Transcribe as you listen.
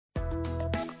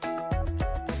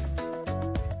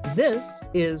This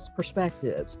is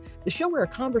Perspectives, the show where a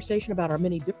conversation about our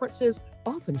many differences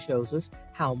often shows us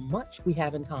how much we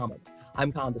have in common.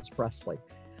 I'm Candace Presley.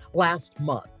 Last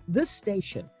month, this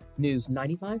station, News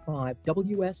 95.5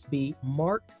 WSB,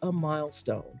 marked a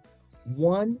milestone: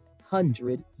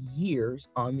 100 years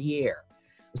on the air.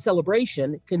 The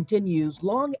celebration continues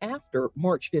long after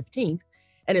March 15th,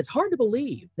 and it's hard to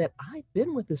believe that I've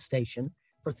been with this station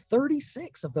for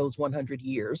 36 of those 100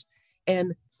 years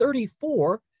and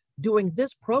 34 doing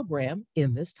this program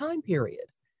in this time period.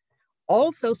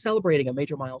 Also celebrating a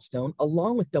major milestone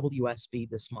along with WSB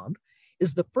this month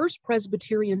is the First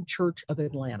Presbyterian Church of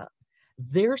Atlanta.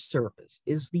 Their service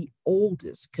is the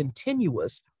oldest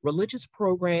continuous religious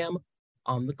program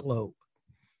on the globe.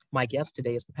 My guest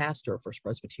today is the pastor of First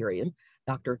Presbyterian,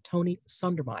 Dr. Tony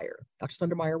Sundermeyer. Dr.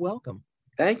 Sundermeyer, welcome.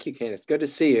 Thank you, Candace. Good to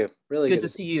see you. Really good to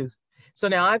see you. So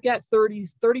now I've got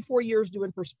 34 years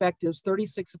doing Perspectives,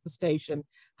 36 at the station.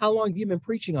 How long have you been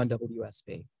preaching on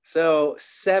WSB? So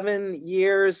 7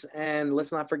 years, and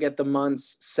let's not forget the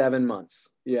months, 7 months.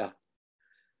 Yeah.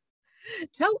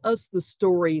 Tell us the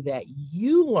story that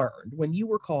you learned when you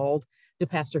were called to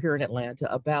pastor here in Atlanta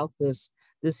about this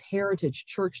heritage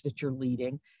church that you're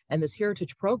leading and this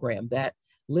heritage program that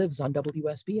lives on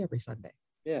WSB every Sunday.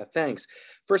 Yeah, thanks.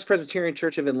 First Presbyterian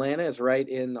Church of Atlanta is right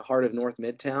in the heart of North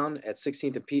Midtown at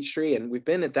 16th and Peachtree, and we've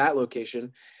been at that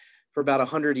location for about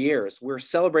 100 years. We're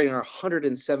celebrating our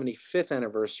 175th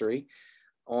anniversary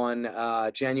on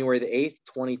January the 8th,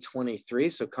 2023,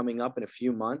 so coming up in a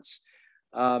few months.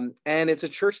 And it's a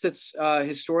church that's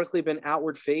historically been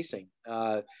outward-facing,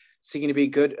 seeking to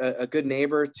be a good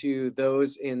neighbor to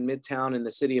those in Midtown and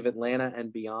the city of Atlanta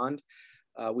and beyond.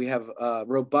 We have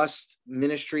robust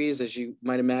ministries, as you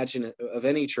might imagine, of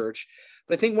any church.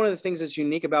 But I think one of the things that's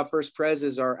unique about First Pres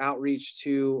is our outreach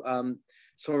to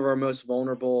some of our most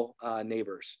vulnerable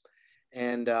neighbors.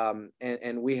 And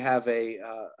we have a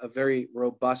very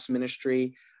robust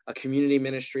ministry, a community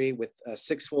ministry with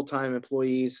 6 full-time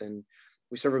employees. And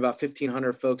we serve about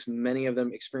 1,500 folks, many of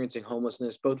them experiencing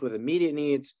homelessness, both with immediate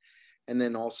needs and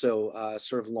then also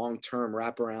sort of long-term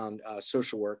wraparound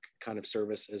social work kind of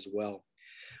service as well.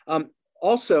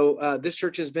 Also, this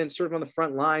church has been sort of on the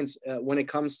front lines when it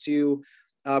comes to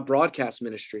broadcast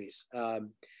ministries.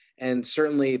 And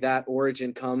certainly that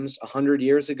origin comes 100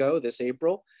 years ago this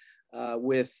April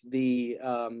with the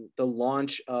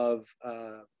launch of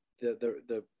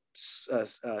the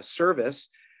service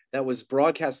that was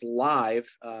broadcast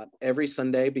live every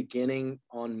Sunday beginning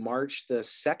on March the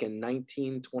 2nd,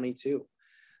 1922.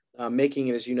 Making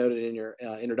it, as you noted in your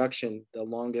introduction, the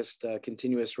longest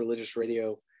continuous religious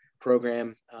radio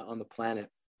program on the planet.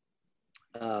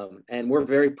 And we're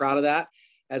very proud of that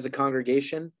as a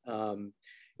congregation. One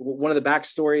of the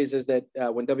backstories is that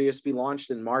when WSB launched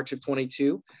in March of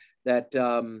 22, that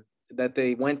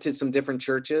they went to some different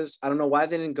churches. I don't know why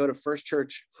they didn't go to First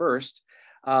Church first,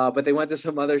 but they went to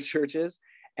some other churches.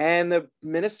 And the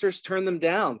ministers turned them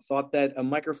down, thought that a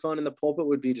microphone in the pulpit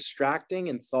would be distracting,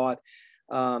 and thought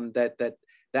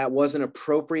that wasn't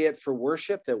appropriate for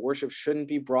worship, that worship shouldn't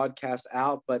be broadcast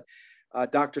out. But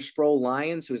Dr. Sproul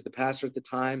Lyons, who was the pastor at the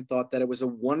time, thought that it was a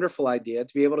wonderful idea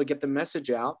to be able to get the message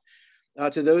out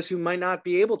to those who might not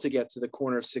be able to get to the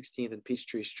corner of 16th and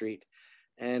Peachtree Street.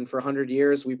 And for 100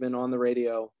 years, we've been on the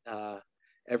radio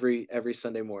every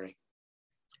Sunday morning.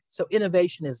 So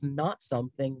innovation is not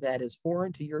something that is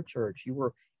foreign to your church. You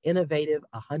were innovative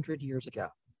 100 years ago.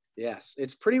 Yes,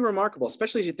 it's pretty remarkable,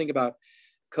 especially as you think about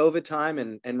COVID time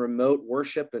and remote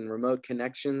worship and remote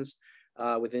connections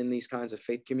within these kinds of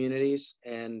faith communities.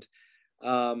 And,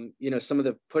 some of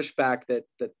the pushback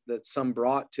that some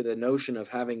brought to the notion of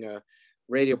having a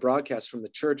radio broadcast from the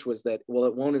church was that, well,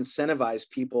 it won't incentivize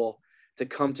people to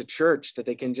come to church, that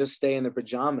they can just stay in their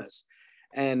pajamas.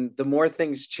 And the more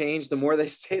things change, the more they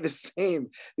stay the same.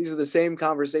 These are the same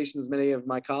conversations many of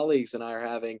my colleagues and I are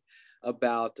having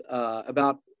about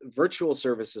virtual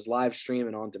services, live stream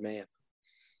and on demand.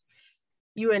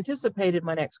 You anticipated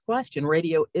my next question.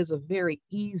 Radio is a very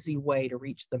easy way to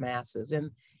reach the masses.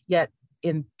 And yet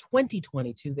in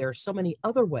 2022, there are so many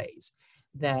other ways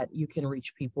that you can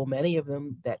reach people, many of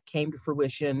them that came to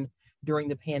fruition during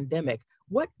the pandemic.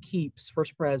 What keeps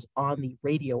First Pres on the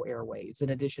radio airwaves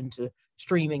in addition to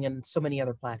streaming and so many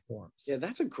other platforms? Yeah,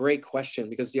 that's a great question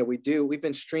because, we've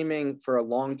been streaming for a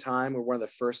long time. We're one of the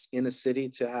first in the city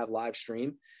to have live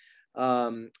stream.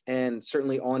 And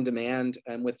certainly on demand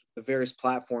and with the various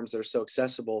platforms that are so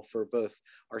accessible for both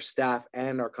our staff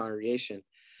and our congregation.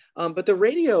 But the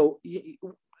radio,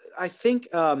 I think,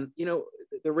 the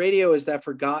radio is that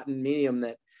forgotten medium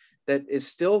that is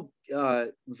still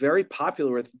very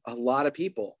popular with a lot of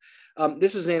people.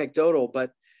 This is anecdotal,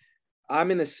 but I'm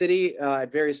in the city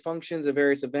at various functions, at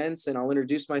various events, and I'll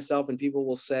introduce myself, and people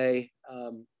will say,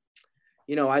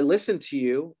 I listen to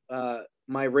you.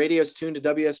 My radio's tuned to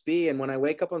WSB, and when I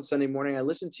wake up on Sunday morning, I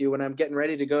listen to you when I'm getting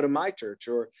ready to go to my church,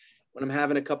 or when I'm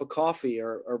having a cup of coffee,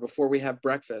 or before we have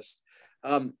breakfast.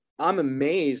 I'm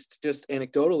amazed, just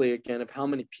anecdotally again, of how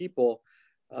many people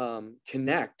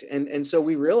connect, and so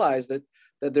we realize that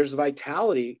there's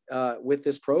vitality with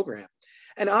this program.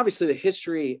 And obviously the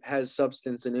history has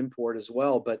substance and import as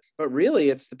well, but really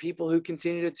it's the people who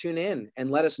continue to tune in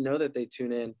and let us know that they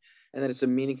tune in and that it's a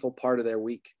meaningful part of their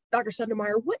week. Dr.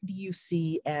 Sundermeyer, what do you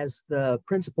see as the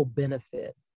principal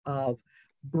benefit of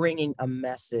bringing a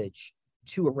message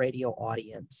to a radio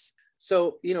audience?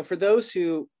 So, for those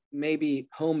who may be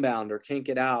homebound or can't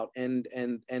get out, and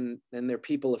they're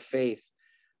people of faith,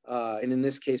 and in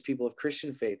this case, people of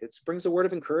Christian faith, it brings a word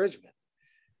of encouragement.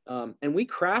 And we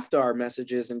craft our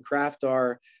messages and craft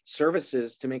our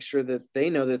services to make sure that they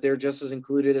know that they're just as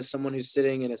included as someone who's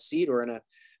sitting in a seat or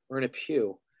in a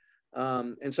pew.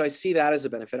 And so I see that as a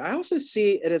benefit. I also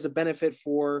see it as a benefit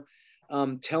for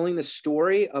telling the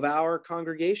story of our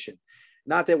congregation.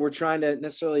 Not that we're trying to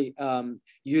necessarily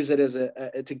use it as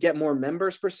to get more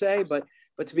members per se, but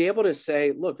to be able to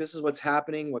say, look, this is what's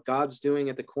happening, what God's doing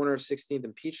at the corner of 16th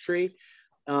and Peachtree.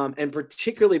 And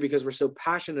particularly because we're so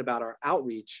passionate about our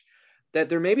outreach, that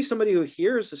there may be somebody who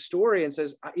hears the story and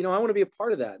says, I want to be a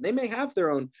part of that. And they may have their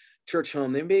own church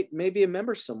home. They may be a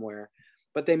member somewhere,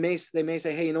 but they may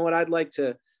say, hey, you know what, I'd like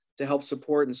to help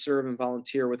support and serve and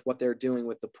volunteer with what they're doing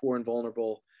with the poor and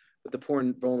vulnerable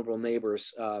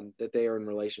neighbors that they are in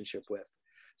relationship with.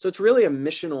 So it's really a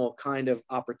missional kind of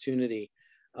opportunity,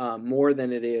 more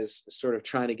than it is sort of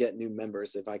trying to get new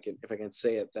members, if I can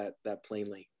say it that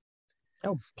plainly.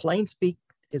 Oh, plain speak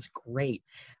is great.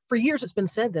 For years, it's been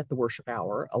said that the worship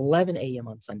hour, 11 a.m.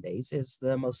 on Sundays, is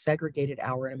the most segregated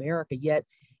hour in America, yet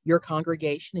your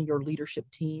congregation and your leadership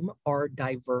team are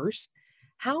diverse.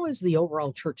 How is the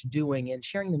overall church doing in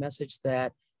sharing the message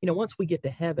that, once we get to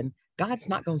heaven, God's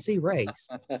not going to see race.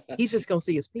 He's just going to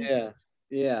see his people.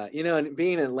 Yeah. And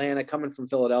being in Atlanta, coming from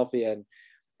Philadelphia,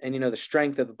 and the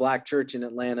strength of the Black church in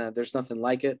Atlanta, there's nothing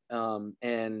like it.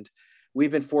 And we've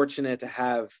been fortunate to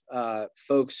have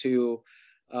folks who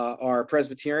are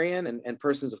Presbyterian and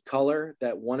persons of color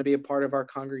that want to be a part of our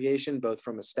congregation, both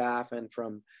from a staff and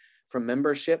from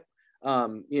membership.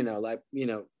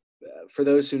 For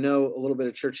those who know a little bit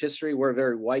of church history, we're a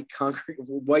very white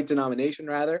denomination,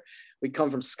 rather. We come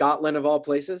from Scotland, of all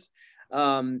places.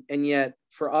 And yet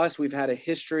for us, we've had a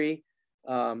history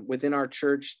within our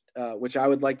church, which I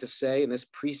would like to say, and this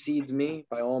precedes me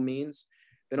by all means,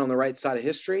 been on the right side of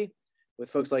history, with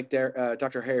folks like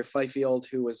Dr. Harry Fifield,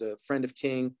 who was a friend of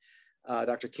King,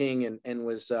 Dr. King, and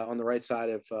was on the right side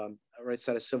of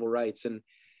civil rights.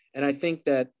 And I think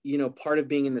that, part of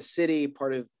being in the city,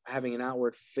 part of having an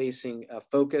outward facing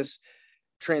focus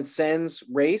transcends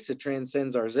race. It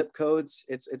transcends our zip codes.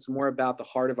 It's more about the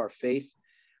heart of our faith.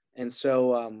 And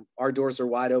so our doors are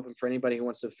wide open for anybody who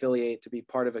wants to affiliate, to be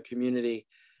part of a community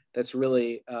that's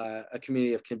really a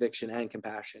community of conviction and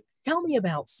compassion. Tell me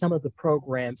about some of the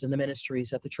programs and the ministries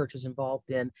that the church is involved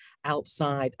in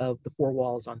outside of the four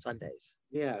walls on Sundays.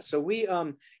 Yeah, so we,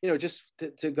 just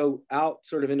to go out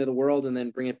sort of into the world and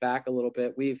then bring it back a little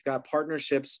bit, we've got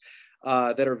partnerships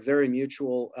that are very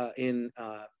mutual in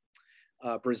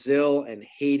Brazil and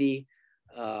Haiti,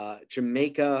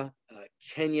 Jamaica,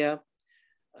 Kenya.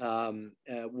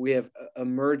 We have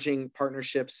emerging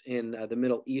partnerships in the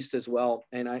Middle East as well.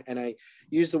 And I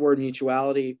use the word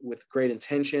mutuality with great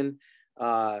intention.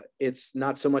 It's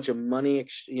not so much a money,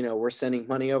 we're sending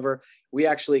money over. We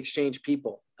actually exchange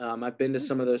people. I've been to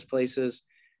some of those places,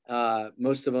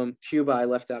 most of them. Cuba, I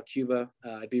left out Cuba.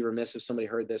 I'd be remiss if somebody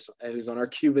heard this who's on our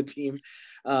Cuba team.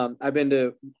 I've been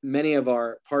to many of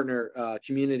our partner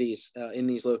communities in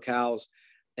these locales,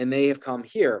 and they have come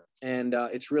here. And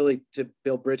it's really to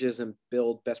build bridges and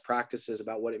build best practices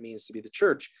about what it means to be the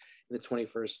church in the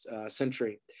 21st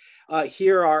century.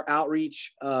 Here, our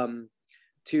outreach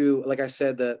to, like I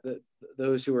said,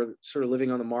 those who are sort of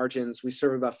living on the margins, we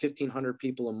serve about 1,500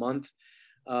 people a month.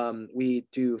 We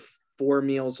do 4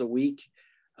 meals a week.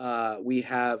 We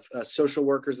have social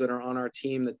workers that are on our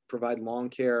team that provide lawn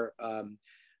care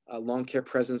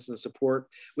presence and support.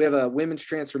 We have a women's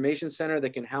transformation center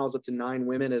that can house up to 9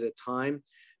 women at a time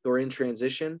who are in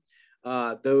transition.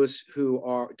 Those who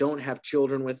don't have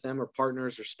children with them or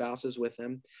partners or spouses with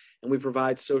them. And we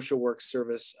provide social work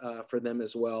service for them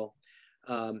as well,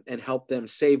 and help them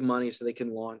save money so they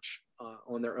can launch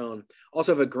on their own.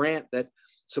 Also have a grant that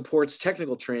supports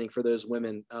technical training for those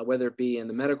women, whether it be in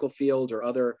the medical field or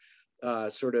other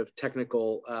sort of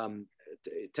technical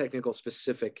technical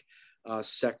specific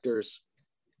sectors.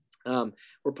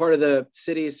 We're part of the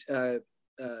city's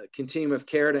continuum of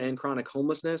care to end chronic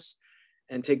homelessness,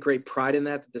 and take great pride in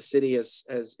that the city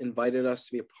has invited us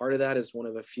to be a part of that as one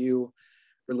of a few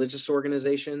religious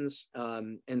organizations.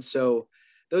 And so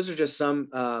those are just some.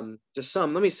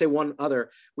 Let me say one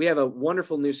other. We have a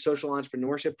wonderful new social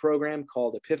entrepreneurship program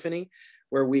called Epiphany,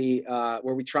 where we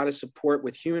try to support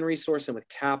with human resource and with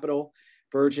capital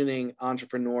burgeoning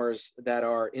entrepreneurs that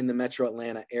are in the Metro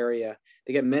Atlanta area.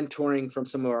 They get mentoring from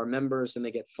some of our members, and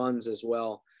they get funds as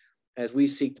well, as we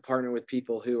seek to partner with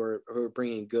people who are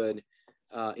bringing good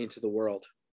into the world.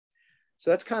 So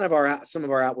that's kind of some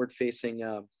of our outward facing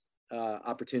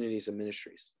opportunities and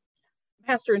ministries.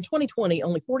 Pastor, in 2020,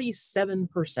 only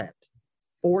 47%,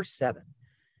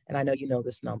 and I know you know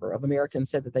this number, of Americans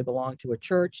said that they belong to a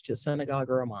church, to a synagogue,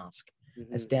 or a mosque.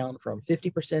 Mm-hmm. That's down from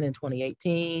 50% in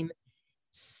 2018,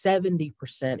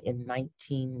 70% in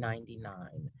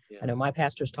 1999. Yeah. I know my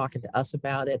pastor's talking to us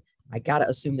about it. I got to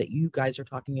assume that you guys are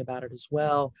talking about it as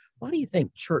well. Why do you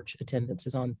think church attendance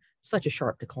is on such a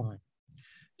sharp decline?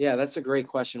 Yeah, that's a great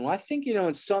question. Well, I think,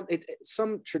 in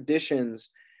some traditions,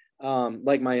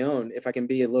 like my own, if I can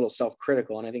be a little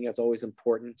self-critical, and I think that's always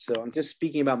important. So I'm just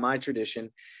speaking about my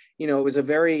tradition. It was a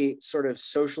very sort of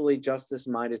socially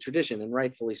justice-minded tradition, and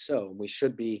rightfully so. And we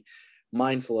should be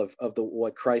mindful of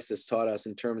what Christ has taught us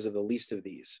in terms of the least of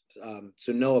these.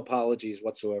 So no apologies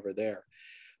whatsoever there.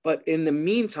 But in the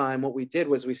meantime, what we did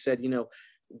was we said,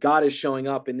 God is showing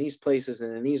up in these places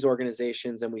and in these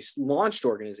organizations, and we launched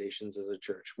organizations as a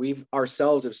church. We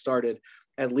ourselves have started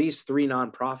at least 3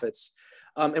 nonprofits.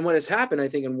 And what has happened, I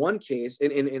think, in one case,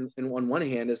 on one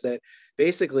hand, is that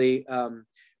basically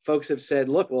folks have said,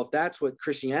 look, well, if that's what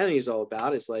Christianity is all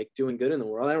about, is like doing good in the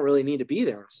world, I don't really need to be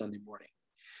there on a Sunday morning.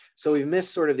 So we've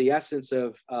missed sort of the essence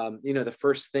of, the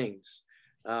first things,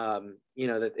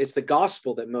 that it's the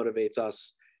gospel that motivates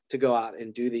us to go out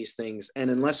and do these things.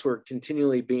 And unless we're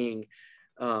continually being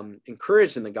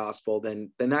encouraged in the gospel,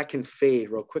 then that can fade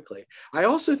real quickly. I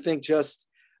also think just,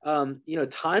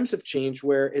 times have changed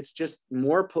where it's just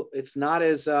more, it's not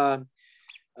as sort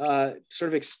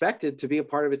of expected to be a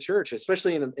part of a church,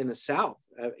 especially in the South.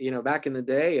 Back in the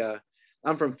day,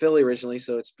 I'm from Philly originally,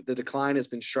 so the decline has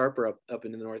been sharper up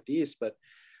in the Northeast, but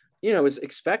it was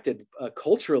expected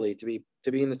culturally to be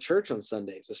in the church on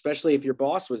Sundays, especially if your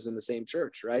boss was in the same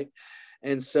church, right?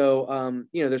 And so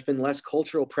there's been less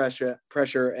cultural pressure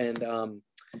and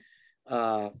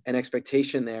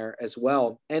expectation there as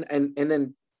well. And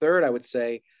then third, I would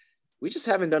say we just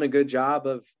haven't done a good job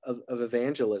of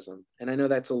evangelism. And I know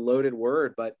that's a loaded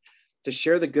word, but to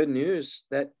share the good news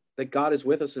that God is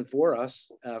with us and for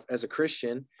us as a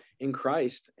Christian in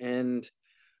Christ. And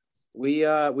we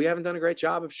haven't done a great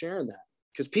job of sharing that,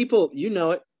 because people,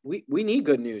 we need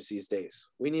good news these days.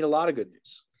 We need a lot of good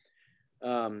news.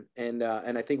 And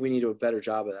I think we need to do a better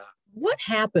job of that. What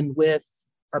happened with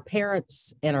our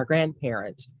parents and our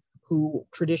grandparents, who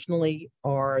traditionally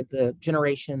are the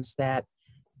generations that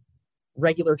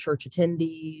regular church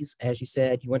attendees, as you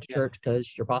said, you went to church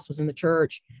because your boss was in the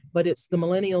church, but it's the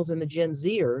millennials and the Gen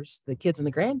Zers, the kids and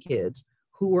the grandkids,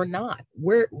 who are not.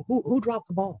 Who dropped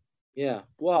the ball? Yeah,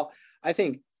 well, I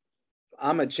think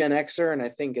I'm a Gen Xer, and I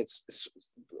think it's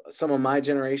some of my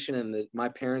generation and my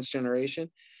parents' generation.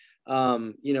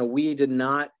 We did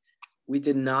not,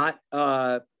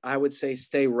 I would say,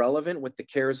 stay relevant with the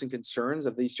cares and concerns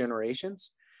of these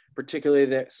generations,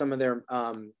 particularly some of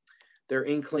their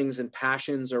inklings and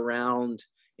passions around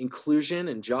inclusion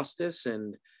and justice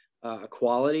and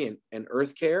equality and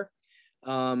earth care.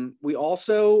 We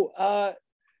also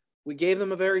we gave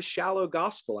them a very shallow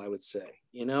gospel, I would say.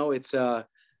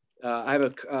 I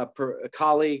have a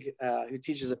colleague who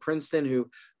teaches at Princeton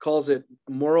who calls it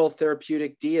moral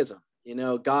therapeutic deism.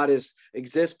 God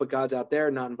exists, but God's out there,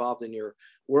 not involved in your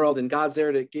world. And God's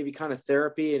there to give you kind of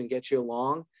therapy and get you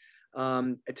along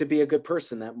to be a good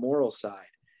person, that moral side.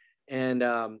 And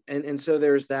so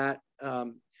there's that.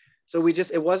 So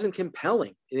it wasn't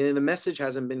compelling. And the message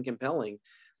hasn't been compelling,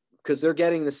 because they're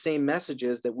getting the same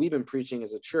messages that we've been preaching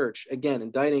as a church. Again,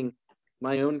 indicting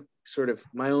my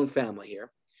own family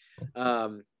here,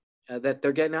 that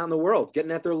they're getting out in the world,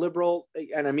 getting at their liberal,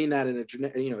 and I mean that in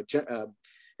a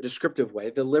descriptive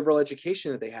way, the liberal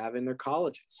education that they have in their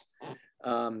colleges.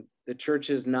 The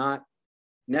church is not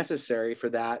necessary for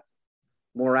that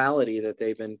morality that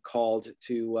they've been called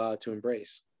to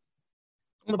embrace.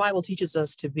 The Bible teaches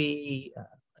us to be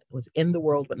was in the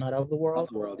world, but not of the world. Of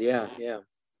the world, yeah.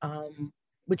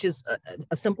 Which is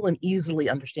a simple and easily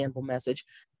understandable message.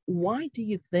 Why do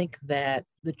you think that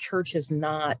the church has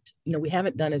not, we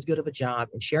haven't done as good of a job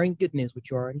in sharing good news, which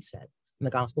you already said, in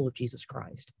the gospel of Jesus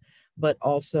Christ, but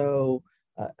also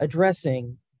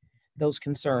addressing those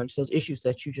concerns, those issues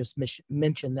that you just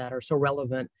mentioned that are so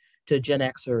relevant to Gen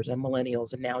Xers and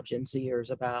millennials and now Gen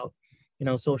Zers about,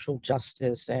 social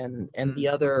justice and the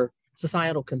other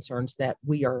societal concerns that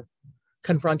we are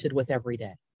confronted with every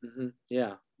day. Mm-hmm.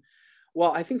 Yeah.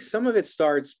 Well, I think some of it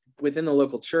starts within the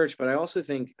local church, but I also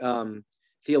think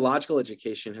theological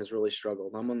education has really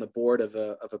struggled. I'm on the board of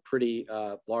a pretty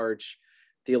large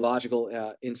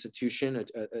theological institution,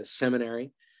 a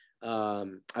seminary.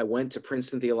 I went to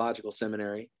Princeton Theological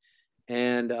Seminary,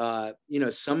 and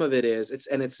some of it is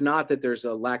it's not that there's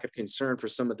a lack of concern for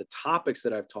some of the topics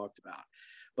that I've talked about,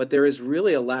 but there is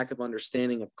really a lack of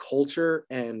understanding of culture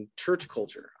and church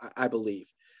culture, I believe.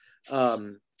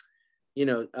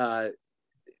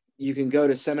 You can go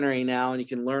to seminary now and you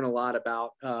can learn a lot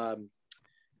about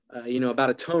about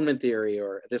atonement theory,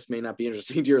 or this may not be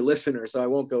interesting to your listener, so I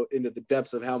won't go into the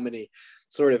depths of how many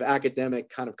sort of academic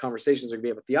kind of conversations there can be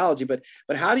about theology. But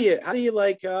how do you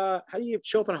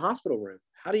show up in a hospital room?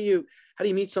 How do you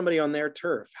meet somebody on their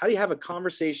turf? How do you have a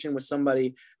conversation with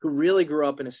somebody who really grew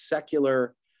up in a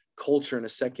secular culture, in a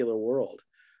secular world,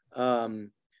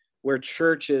 where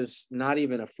church is not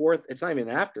even it's not even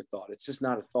an afterthought. It's just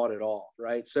not a thought at all,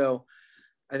 right? So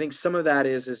I think some of that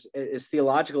is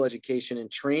theological education,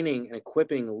 and training and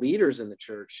equipping leaders in the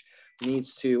church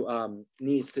needs to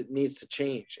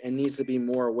change, and needs to be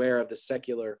more aware of the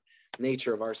secular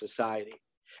nature of our society,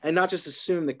 and not just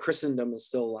assume that Christendom is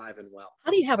still alive and well.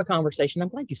 How do you have a conversation? I'm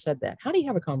glad you said that. How do you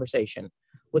have a conversation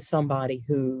with somebody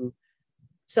who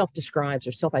self-describes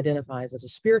or self-identifies as a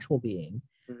spiritual being,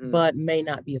 but may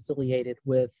not be affiliated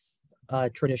with a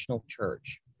traditional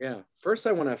church? Yeah. First,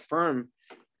 I want to affirm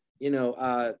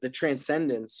the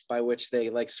transcendence by which they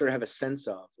sort of have a sense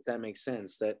of, if that makes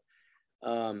sense, that,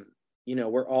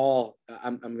 we're all,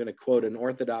 I'm going to quote an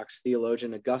Orthodox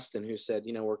theologian, Augustine, who said,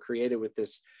 we're created with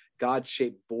this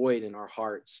God-shaped void in our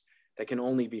hearts that can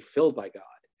only be filled by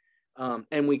God.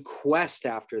 And we quest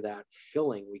after that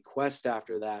filling, we quest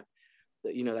after that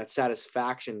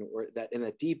satisfaction, or that in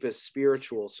the deepest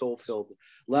spiritual, soul-filled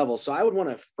level. So I would want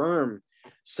to affirm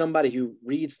somebody who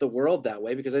reads the world that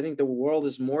way, because I think the world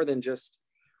is more than just,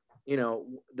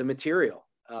 the material.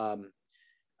 And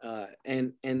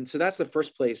so that's the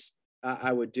first place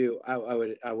I would do. I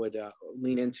would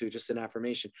lean into just an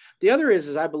affirmation. The other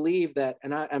is I believe that,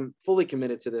 and I'm fully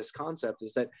committed to this concept,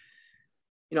 is that,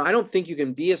 I don't think you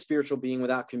can be a spiritual being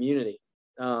without community.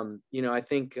 I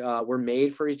think we're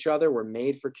made for each other. We're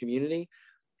made for community.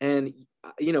 And,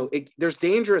 there's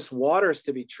dangerous waters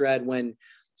to be tread when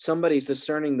somebody's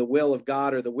discerning the will of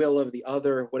God or the will of the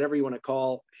other, whatever you want to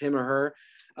call him or her,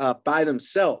 by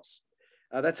themselves.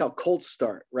 That's how cults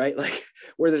start, right? Like,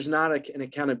 where there's not an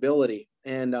accountability.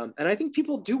 And I think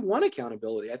people do want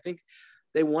accountability. I think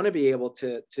they want to be able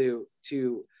to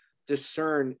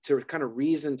discern, to kind of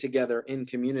reason together in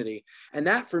community. And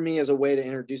that, for me, is a way to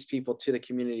introduce people to the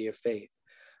community of faith.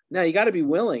 Now, you got to be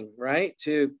willing, right,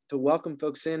 to welcome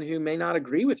folks in who may not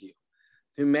agree with you,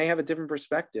 who may have a different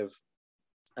perspective.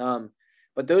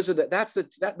 But those are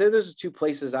those are two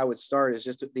places I would start, is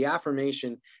just the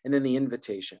affirmation and then the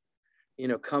invitation.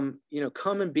 Come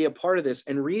and be a part of this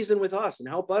and reason with us and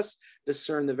help us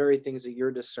discern the very things that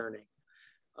you're discerning.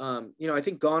 I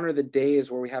think gone are the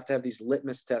days where we have to have these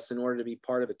litmus tests in order to be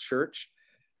part of a church.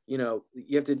 You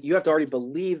have to already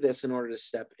believe this in order to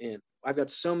step in. I've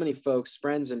got so many folks,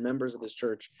 friends and members of this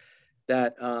church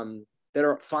that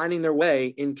are finding their way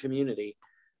in community.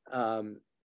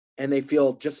 And they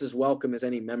feel just as welcome as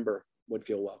any member would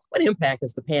feel welcome. What impact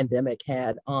has the pandemic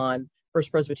had on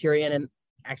First Presbyterian, and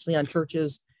actually on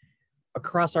churches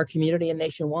across our community and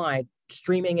nationwide?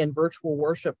 Streaming and virtual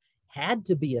worship had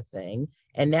to be a thing.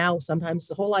 And now sometimes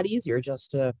it's a whole lot easier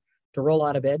just to roll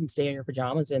out of bed and stay in your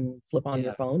pajamas and flip on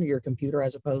your phone or your computer,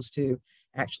 as opposed to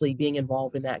actually being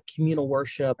involved in that communal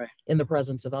worship in the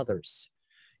presence of others.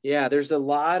 Yeah, there's a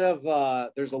lot of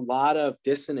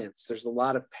dissonance. There's a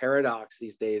lot of paradox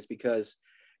these days, because,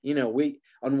 we,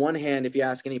 on one hand, if you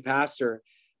ask any pastor,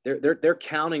 they're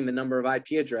counting the number of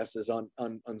IP addresses on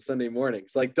Sunday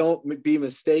mornings. Like, don't be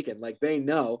mistaken. Like, they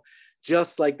know,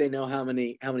 just like they know how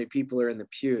many people are in the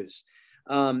pews.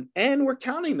 And we're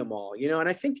counting them all, and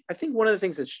I think one of the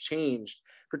things that's changed,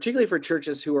 particularly for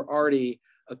churches who are already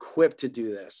equipped to do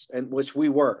this, and which we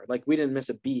were, like, we didn't miss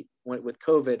a beat with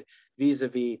COVID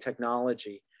vis-a-vis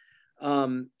technology,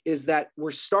 is that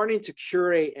we're starting to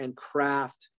curate and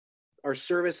craft our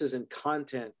services and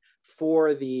content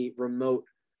for the remote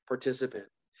participant.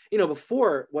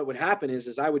 Before, what would happen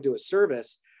is I would do a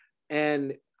service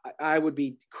and I would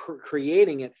be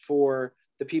creating it for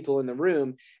the people in the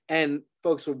room, and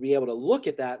folks would be able to look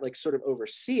at that, like sort of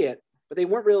oversee it, but they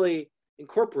weren't really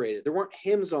incorporated. There weren't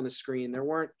hymns on the screen. There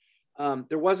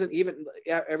wasn't even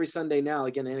every Sunday now,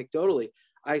 again, anecdotally,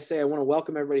 I say, I want to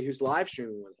welcome everybody who's live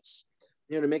streaming with us,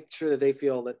 to make sure that they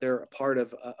feel that they're a part of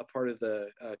the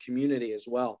community as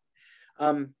well.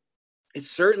 It's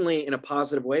certainly in a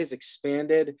positive way has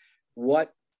expanded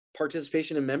what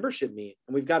participation in membership mean.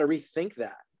 And we've got to rethink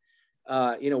that.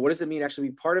 What does it mean actually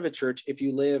be part of a church? If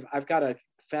you live, I've got a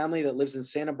family that lives in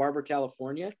Santa Barbara,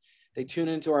 California. They tune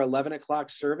into our 11 o'clock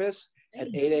service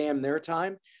at 8 a.m. their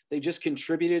time. They just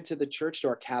contributed to the church, to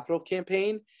our capital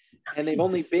campaign. And they've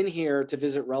only been here to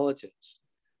visit relatives,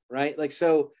 right? Like,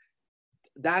 so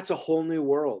that's a whole new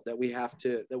world that we have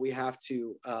to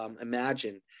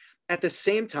imagine. At the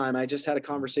same time, I just had a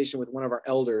conversation with one of our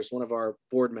elders, one of our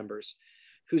board members,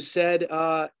 who said,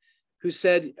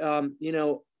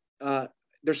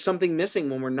 there's something missing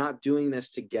when we're not doing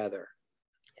this together.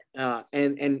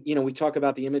 And we talk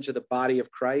about the image of the body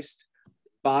of Christ.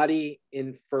 Body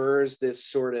infers this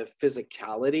sort of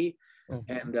physicality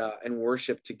and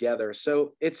worship together.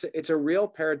 So it's a real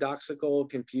paradoxical,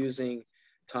 confusing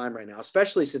time right now,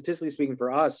 especially statistically speaking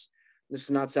for us. This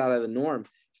is not out of the norm.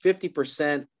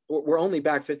 50%, we're only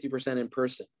back 50% in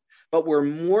person, but we're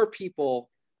more people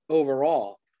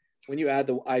overall when you add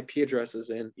the IP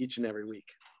addresses in each and every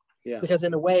week. Yeah. Because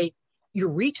in a way, your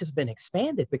reach has been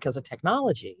expanded because of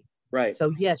technology. Right.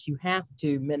 So yes, you have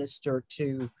to minister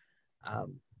to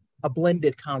a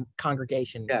blended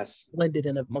congregation. Yes. Blended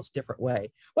in a most different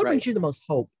way. What brings you the most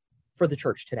hope for the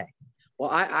church today?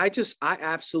 Well, I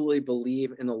absolutely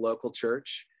believe in the local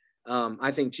church.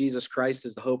 I think Jesus Christ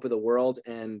is the hope of the world,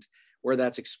 and where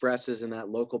that's expressed is in that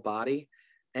local body.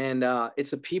 And it's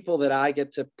the people that I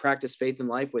get to practice faith and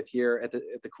life with here at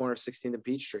the corner of 16th and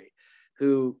Peachtree,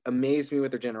 who amaze me with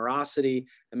their generosity,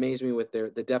 amaze me with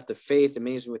the depth of faith,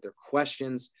 amaze me with their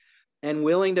questions, and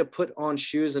willing to put on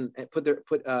shoes and put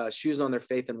shoes on their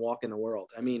faith and walk in the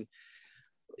world. I mean,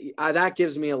 that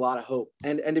gives me a lot of hope.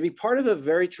 And to be part of a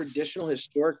very traditional,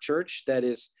 historic church that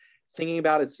is thinking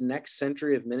about its next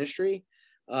century of ministry,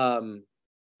 that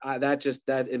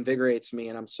invigorates me.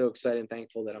 And I'm so excited and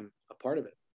thankful that I'm a part of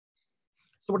it.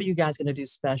 So what are you guys going to do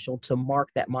special to mark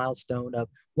that milestone of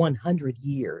 100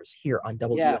 years here on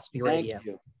WSB Radio? Thank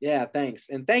you. Yeah, thanks.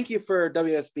 And thank you for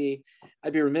WSB.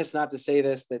 I'd be remiss not to say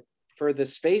this, that for the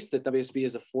space that WSB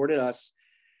has afforded us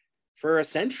for a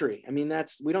century. I mean,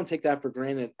 we don't take that for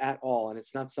granted at all. And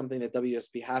it's not something that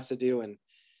WSB has to do.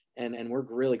 And we're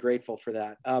really grateful for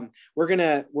that. We're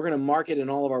gonna mark it in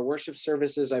all of our worship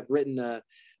services. I've written a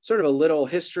sort of a little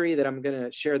history that I'm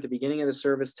gonna share at the beginning of the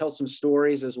service, tell some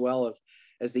stories as well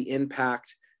as the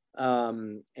impact.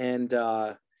 And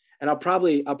I'll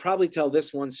probably tell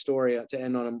this one story to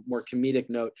end on a more comedic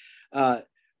note. I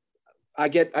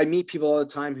meet people all the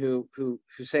time who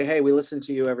say, "Hey, we listen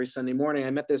to you every Sunday morning." I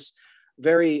met this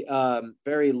very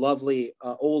lovely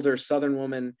older Southern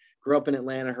woman, grew up in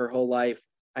Atlanta her whole life.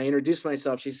 I introduced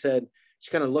myself. She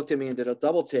kind of looked at me and did a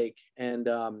double take. And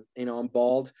I'm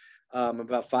bald, I'm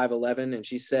about 5'11", and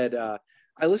she said, "I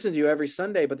listen to you every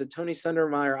Sunday, but the Tony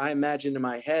Sundermeyer I imagine in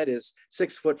my head is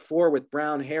 6'4" with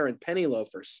brown hair and penny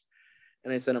loafers."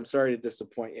 And I said, "I'm sorry to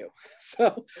disappoint you."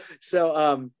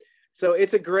 So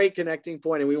it's a great connecting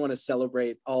point, and we want to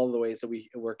celebrate all of the ways that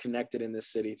we're connected in this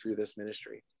city through this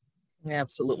ministry.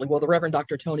 Absolutely. Well, the Reverend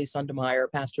Dr. Tony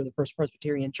Sundermeyer, pastor of the First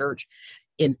Presbyterian Church,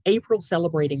 in April,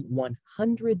 celebrating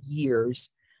 100 years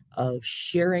of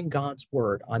sharing God's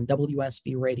word on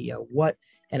WSB Radio. What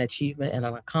an achievement and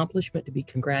an accomplishment to be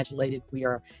congratulated. We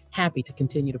are happy to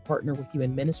continue to partner with you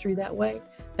in ministry that way.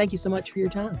 Thank you so much for your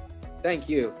time. Thank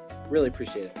you. Really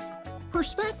appreciate it.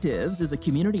 Perspectives is a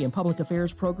community and public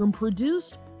affairs program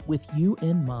produced with you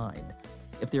in mind.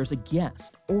 If there's a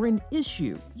guest or an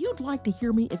issue you'd like to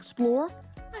hear me explore,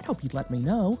 I'd hope you'd let me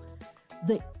know.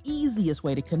 The easiest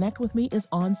way to connect with me is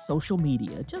on social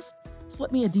media. Just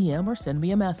slip me a DM or send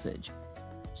me a message.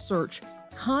 Search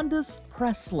Condace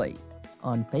Pressley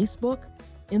on Facebook,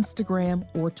 Instagram,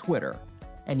 or Twitter.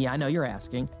 And yeah, I know you're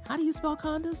asking, how do you spell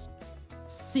Condace?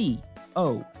 C-O-N-D-A-C-E.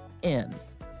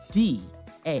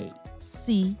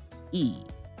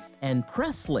 And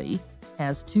Pressley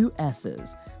has 2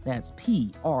 S's. That's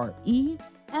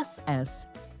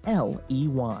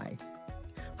P-R-E-S-S-L-E-Y.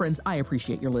 Friends, I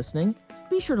appreciate your listening.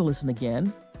 Be sure to listen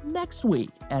again next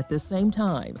week at this same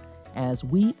time as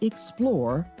we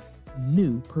explore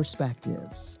new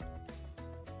perspectives.